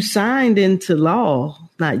 you signed into law,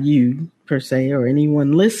 not you per se or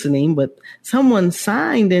anyone listening, but someone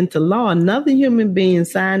signed into law, another human being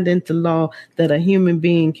signed into law that a human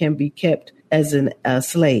being can be kept as a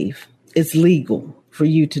slave. It's legal for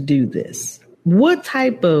you to do this. What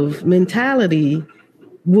type of mentality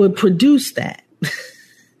would produce that?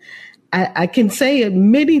 I can say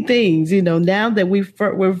many things, now that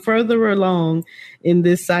we're further along in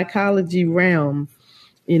this psychology realm.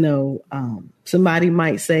 Somebody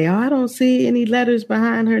might say, oh, I don't see any letters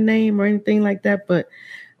behind her name or anything like that. But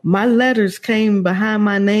my letters came behind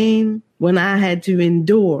my name when I had to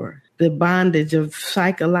endure the bondage of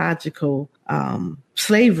psychological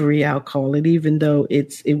slavery, I'll call it, even though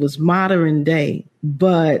it was modern day.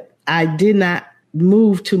 But I did not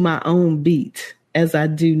move to my own beat as I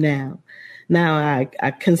do now. Now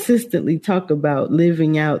I consistently talk about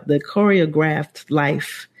living out the choreographed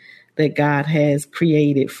life that God has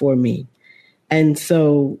created for me. And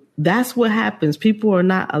so that's what happens. People are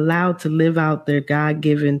not allowed to live out their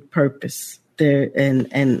God-given purpose there.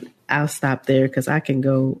 And I'll stop there because I can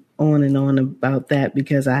go on and on about that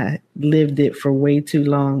because I lived it for way too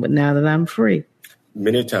long. But now that I'm free.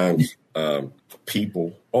 Many times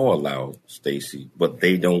people are allowed, Stacey, but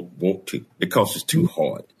they don't want to because it's too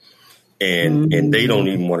hard. And they don't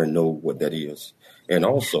even want to know what that is. And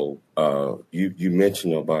also, you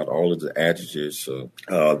mentioned about all of the adages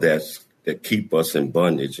that keep us in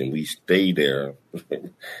bondage, and we stay there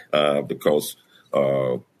because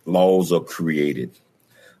laws are created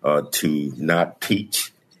to not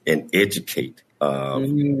teach and educate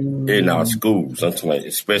in our schools,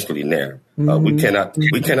 especially now. We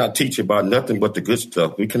cannot teach about nothing but the good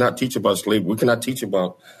stuff. We cannot teach about slavery. We cannot teach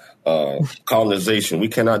about colonization. We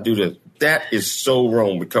cannot do that. That is so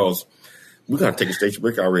wrong because we're going to take a station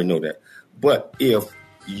break. I already know that. But if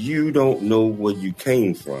you don't know where you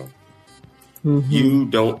came from. Mm-hmm. You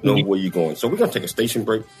don't know where you're going. So we're going to take a station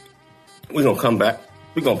break. We're going to come back.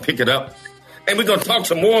 We're going to pick it up. And we're going to talk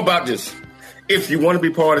some more about this. If you want to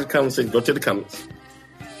be part of the conversation, go to the comments.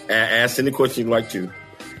 And ask any question you'd like to.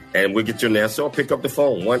 And we'll get you an answer. Or pick up the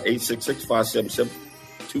phone,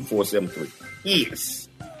 1-866-577-2473. Yes,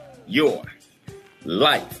 your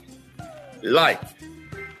life.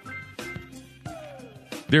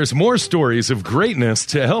 There's more stories of greatness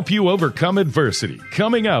to help you overcome adversity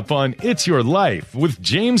coming up on It's Your Life with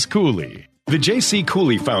James Cooley. The J.C.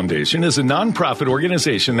 Cooley Foundation is a nonprofit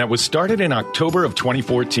organization that was started in October of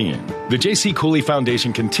 2014. The J.C. Cooley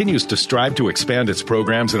Foundation continues to strive to expand its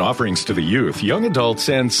programs and offerings to the youth, young adults,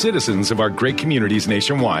 and citizens of our great communities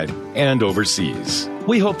nationwide and overseas.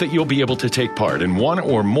 We hope that you'll be able to take part in one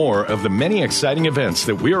or more of the many exciting events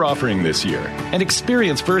that we're offering this year and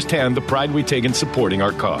experience firsthand the pride we take in supporting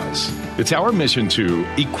our cause. It's our mission to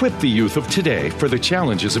equip the youth of today for the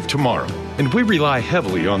challenges of tomorrow, and we rely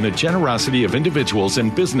heavily on the generosity of individuals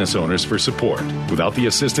and business owners for support. Without the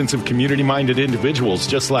assistance of community-minded individuals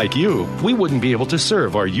just like you, we wouldn't be able to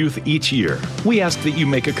serve our youth each year. We ask that you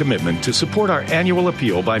make a commitment to support our annual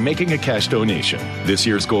appeal by making a cash donation. This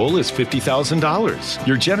year's goal is $50,000.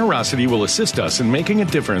 Your generosity will assist us in making a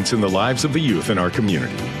difference in the lives of the youth in our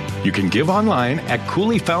community. You can give online at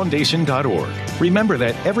CooleyFoundation.org. Remember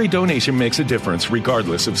that every donation makes a difference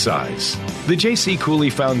regardless of size. The J.C. Cooley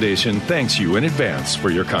Foundation thanks you in advance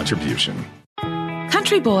for your contribution.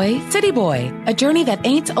 Country Boy, City Boy, a journey that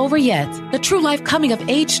ain't over yet. The true life coming of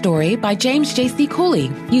age story by James J.C.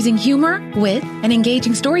 Cooley. Using humor, wit, and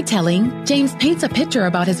engaging storytelling, James paints a picture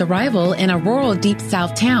about his arrival in a rural deep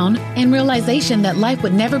South town and realization that life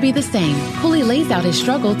would never be the same. Cooley lays out his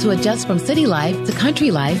struggle to adjust from city life to country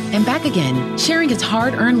life and back again, sharing his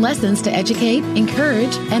hard-earned lessons to educate,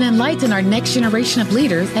 encourage, and enlighten our next generation of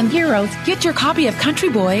leaders and heroes. Get your copy of Country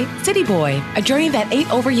Boy, City Boy, a journey that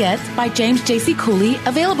ain't over yet by James J.C. Cooley,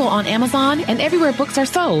 available on Amazon and everywhere books are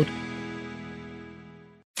sold.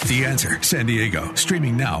 The Answer San Diego,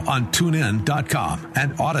 streaming now on TuneIn.com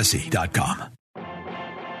and Odyssey.com.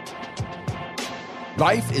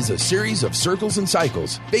 Life is a series of circles and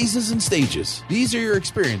cycles, phases and stages. These are your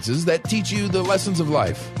experiences that teach you the lessons of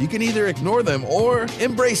life. You can either ignore them or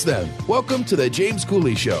embrace them. Welcome to the James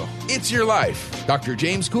Cooley Show. It's your life. Dr.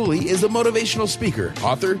 James Cooley is a motivational speaker,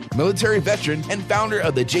 author, military veteran, and founder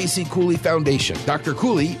of the J.C. Cooley Foundation. Dr.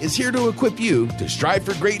 Cooley is here to equip you to strive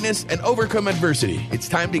for greatness and overcome adversity. It's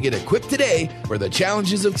time to get equipped today for the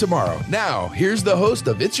challenges of tomorrow. Now, here's the host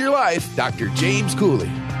of It's Your Life, Dr. James Cooley.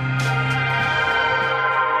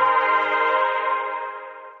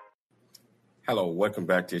 Hello, welcome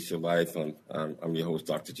back to It's Your Life. I'm your host,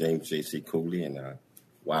 Dr. James J.C. Cooley, and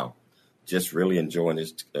wow, just really enjoying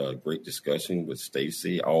this great discussion with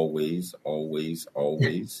Stacy. Always.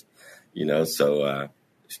 So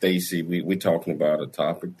Stacy, we're talking about a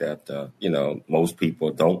topic that most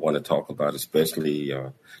people don't want to talk about, especially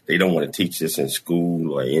they don't want to teach this in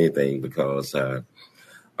school or anything because I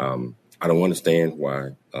don't understand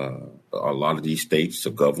why a lot of these states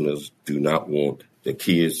or governors do not want the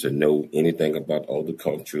kids to know anything about other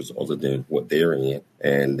cultures other than what they're in.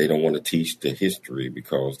 And they don't want to teach the history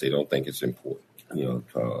because they don't think it's important,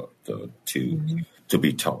 to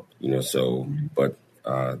be taught, but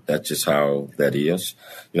that's just how that is.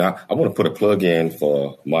 I want to put a plug in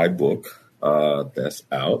for my book that's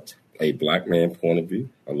out, A Black Man Point of View.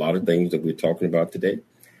 A lot of things that we're talking about today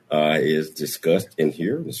is discussed in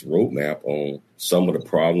here. This roadmap on some of the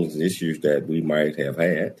problems and issues that we might have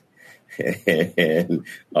had. And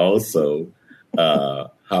also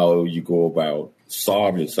how you go about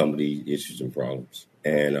solving some of these issues and problems.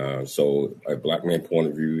 And so A Black Man Point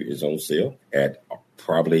of View is on sale at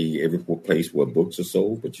probably every place where books are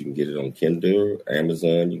sold, but you can get it on Kindle,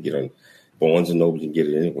 Amazon, you can get it on Barnes & Noble, you can get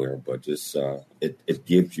it anywhere. But just it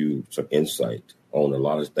gives you some insight on a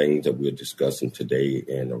lot of things that we're discussing today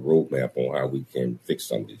and a roadmap on how we can fix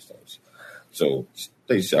some of these things. So,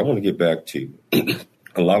 Stacey, I want to get back to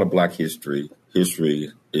a lot of Black history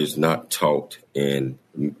is not taught in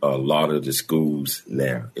a lot of the schools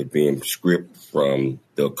now. It's being stripped from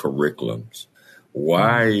the curriculums.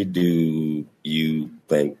 Why do you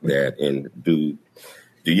think that, and do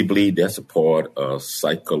you believe that's a part of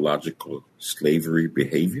psychological slavery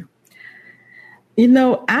behavior?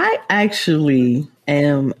 I actually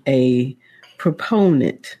am a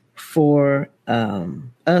proponent for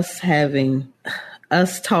us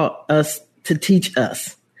taught us to teach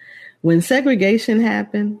us. When segregation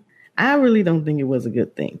happened, I really don't think it was a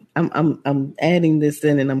good thing. I'm adding this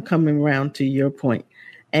in and I'm coming around to your point.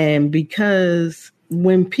 And because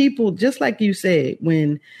when people, just like you said,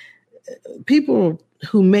 when people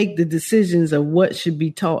who make the decisions of what should be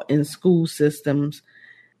taught in school systems,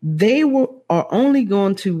 are only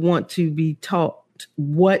going to want to be taught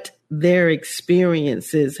what their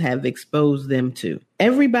experiences have exposed them to.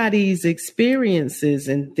 Everybody's experiences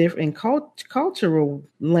in different cultural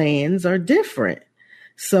lands are different.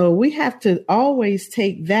 So we have to always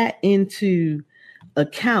take that into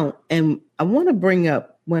account. And I want to bring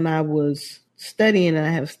up, when I was studying, and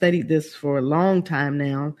I have studied this for a long time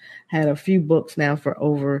now, had a few books now for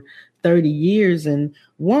over 30 years. And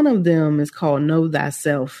one of them is called Know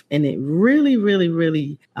Thyself. And it really, really,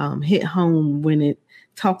 really hit home when it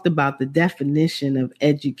talked about the definition of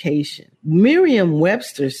education.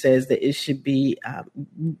 Merriam-Webster says that it should be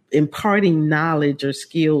imparting knowledge or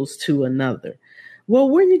skills to another. Well,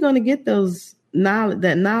 where are you going to get that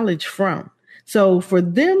knowledge from? So for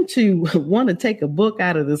them to want to take a book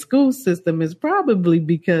out of the school system is probably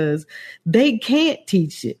because they can't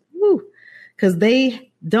teach it, because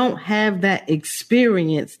they don't have that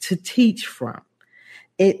experience to teach from.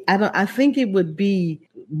 I think it would be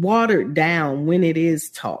watered down when it is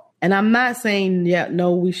taught. And I'm not saying,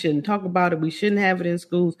 no, we shouldn't talk about it. We shouldn't have it in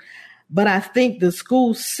schools. But I think the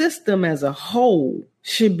school system as a whole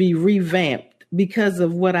should be revamped. Because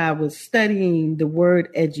of what I was studying, the word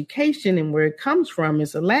education and where it comes from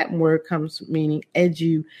is a Latin word, comes meaning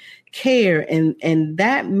educare. And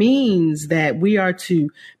that means that we are to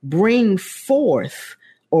bring forth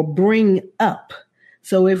or bring up.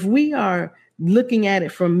 So if we are looking at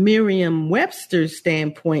it from Merriam-Webster's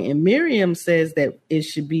standpoint, and Merriam says that it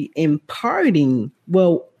should be imparting,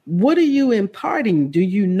 well, what are you imparting? Do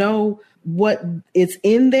you know what is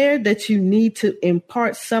in there that you need to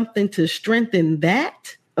impart something to strengthen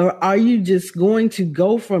that? Or are you just going to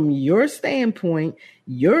go from your standpoint,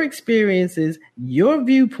 your experiences, your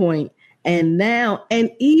viewpoint? And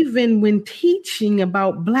even when teaching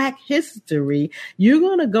about Black history, you're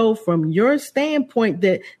going to go from your standpoint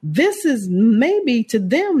that this is maybe to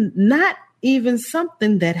them not even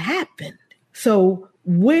something that happened. So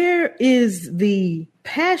where is the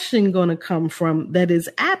passion going to come from that is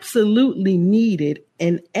absolutely needed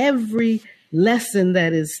in every lesson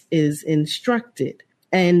that is instructed?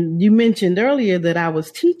 And you mentioned earlier that I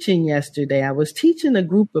was teaching yesterday. I was teaching a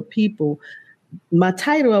group of people. My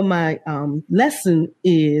title of my lesson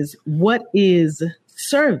is What is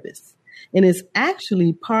Service? And it's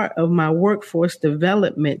actually part of my workforce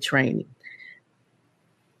development training.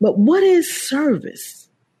 But what is service?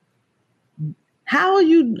 How are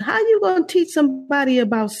you going to teach somebody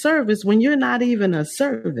about service when you're not even a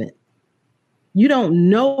servant? You don't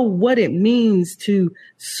know what it means to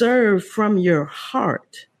serve from your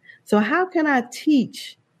heart. So how can I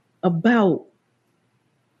teach about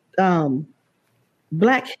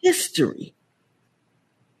Black history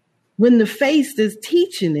when the face that's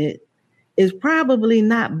teaching it is probably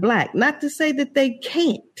not Black? Not to say that they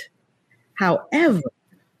can't. However,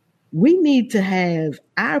 we need to have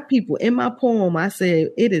our people. In my poem, I said,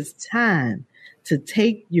 it is time to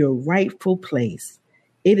take your rightful place.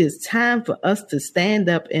 It is time for us to stand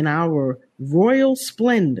up in our royal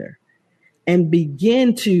splendor and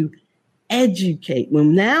begin to educate.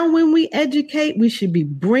 When we educate, we should be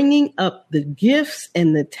bringing up the gifts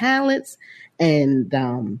and the talents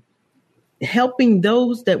and helping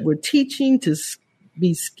those that we're teaching to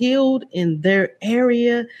be skilled in their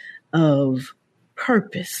area of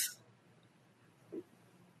purpose.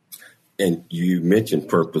 And you mentioned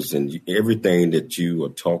purpose, and everything that you are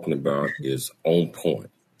talking about is on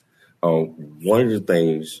point. One of the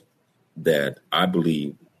things that I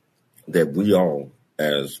believe that we all,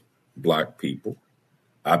 as Black people,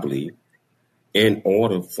 I believe, in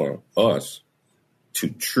order for us to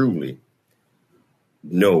truly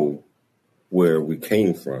know where we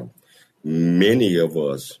came from, many of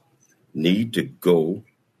us need to go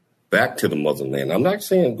back to the motherland. I'm not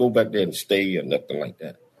saying go back there and stay or nothing like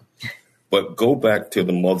that. But go back to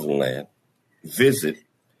the motherland, visit,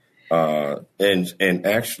 and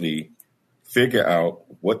actually figure out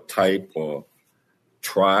what type of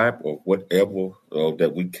tribe or whatever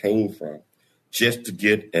that we came from, just to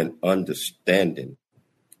get an understanding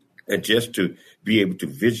and just to be able to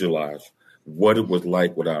visualize what it was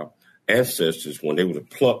like with our ancestors when they were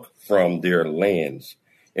plucked from their lands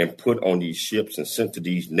and put on these ships and sent to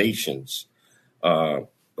these nations.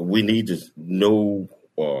 We need to know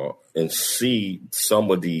and see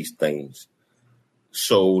some of these things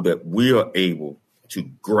so that we are able to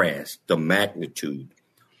grasp the magnitude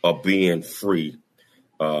of being free.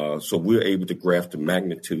 So we're able to grasp the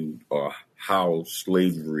magnitude of how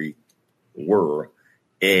slavery were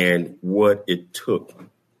and what it took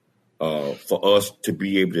for us to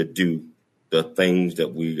be able to do the things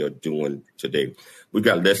that we are doing today. We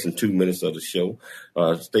got less than 2 minutes of the show.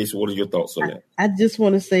 Stacey, what are your thoughts on that? I just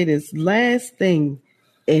want to say this last thing.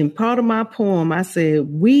 In part of my poem, I said,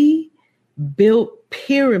 we built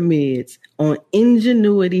pyramids on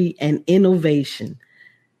ingenuity and innovation.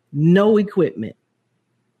 No equipment.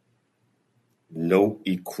 No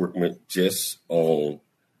equipment, just on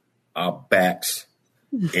our backs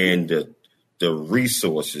and the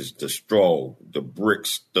resources, the straw, the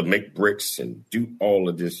bricks, to make bricks and do all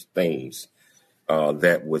of these things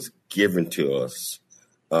that was given to us.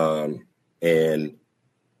 And,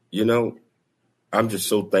 you know, I'm just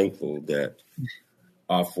so thankful that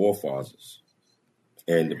our forefathers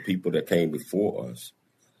and the people that came before us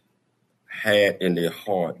had in their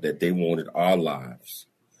heart that they wanted our lives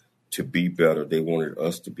to be better. They wanted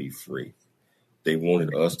us to be free. They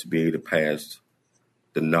wanted us to be able to pass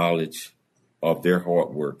the knowledge of their hard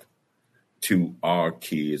work to our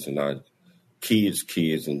kids and our kids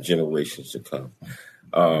and generations to come.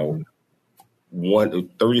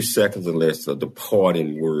 30 seconds or less of the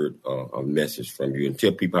parting word, a message from you, and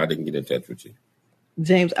tell people how they can get in touch with you.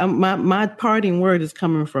 James, my parting word is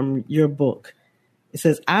coming from your book. It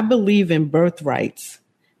says, I believe in birthrights.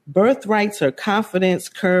 Birthrights are confidence,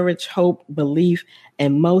 courage, hope, belief,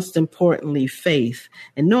 and most importantly, faith.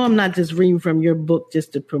 And no, I'm not just reading from your book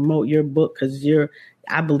just to promote your book because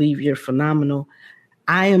I believe you're phenomenal.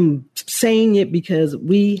 I am saying it because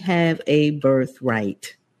we have a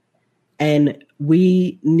birthright and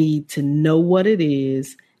we need to know what it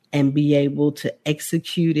is and be able to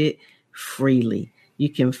execute it freely. You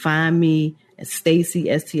can find me at Stacey,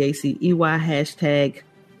 STACEY, _Bullock,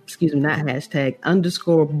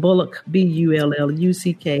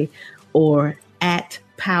 BULLUCK, or at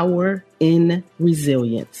Power in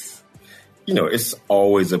Resilience. You know, it's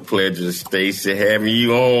always a pleasure, Stacey, having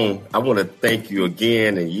you on. I want to thank you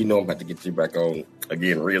again, and you know I'm about to get you back on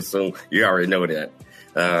again real soon. You already know that.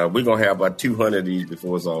 We're going to have about 200 of these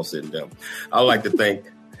before it's all said and done. I'd like to thank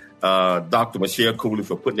Dr. Michelle Cooley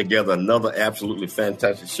for putting together another absolutely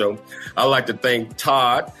fantastic show. I'd like to thank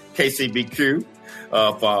Todd, KCBQ,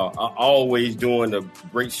 for always doing a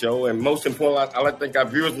great show. And most importantly, I'd like to thank our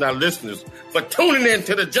viewers and our listeners for tuning in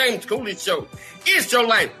to the James Cooley Show. It's your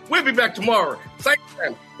life. We'll be back tomorrow. Same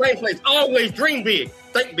time, same place. Always dream big,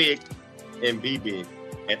 think big, and be big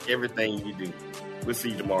at everything you do. We'll see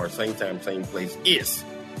you tomorrow. Same time, same place. It's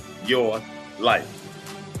your life.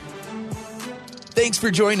 Thanks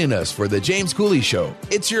for joining us for the James Cooley Show.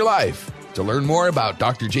 It's your life. To learn more about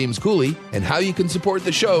Dr. James Cooley and how you can support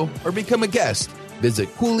the show or become a guest, visit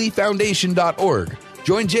CooleyFoundation.org.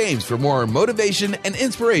 Join James for more motivation and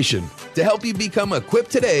inspiration to help you become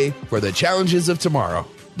equipped today for the challenges of tomorrow.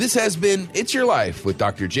 This has been It's Your Life with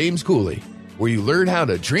Dr. James Cooley, where you learn how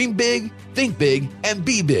to dream big, think big, and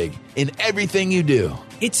be big in everything you do.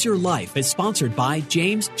 It's Your Life is sponsored by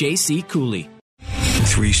James J.C. Cooley.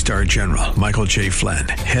 3-star General Michael J. Flynn,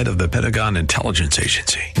 head of the Pentagon Intelligence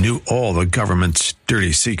Agency, knew all the government's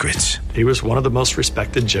dirty secrets. He was one of the most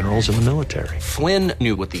respected generals in the military. Flynn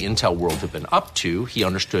knew what the intel world had been up to. He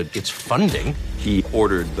understood its funding. He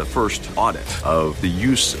ordered the first audit of the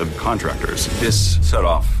use of contractors. This set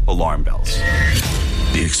off alarm bells.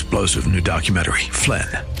 The explosive new documentary, Flynn,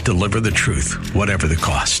 Deliver the Truth, Whatever the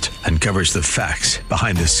Cost, uncovers the facts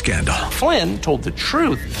behind this scandal. Flynn told the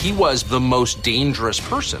truth. He was the most dangerous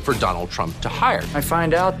person for Donald Trump to hire. I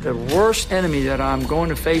find out the worst enemy that I'm going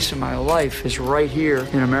to face in my life is right here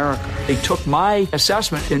in America. They took my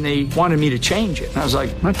assessment and they wanted me to change it. And I was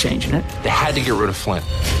like, I'm not changing it. They had to get rid of Flynn.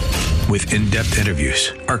 With in-depth interviews,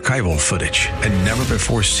 archival footage, and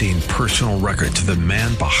never-before-seen personal records of the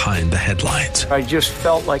man behind the headlines. I just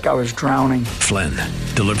felt like I was drowning. Flynn,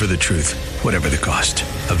 Deliver the Truth, Whatever the Cost.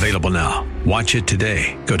 Available now. Watch it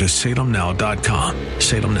today. Go to salemnow.com.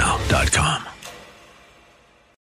 salemnow.com.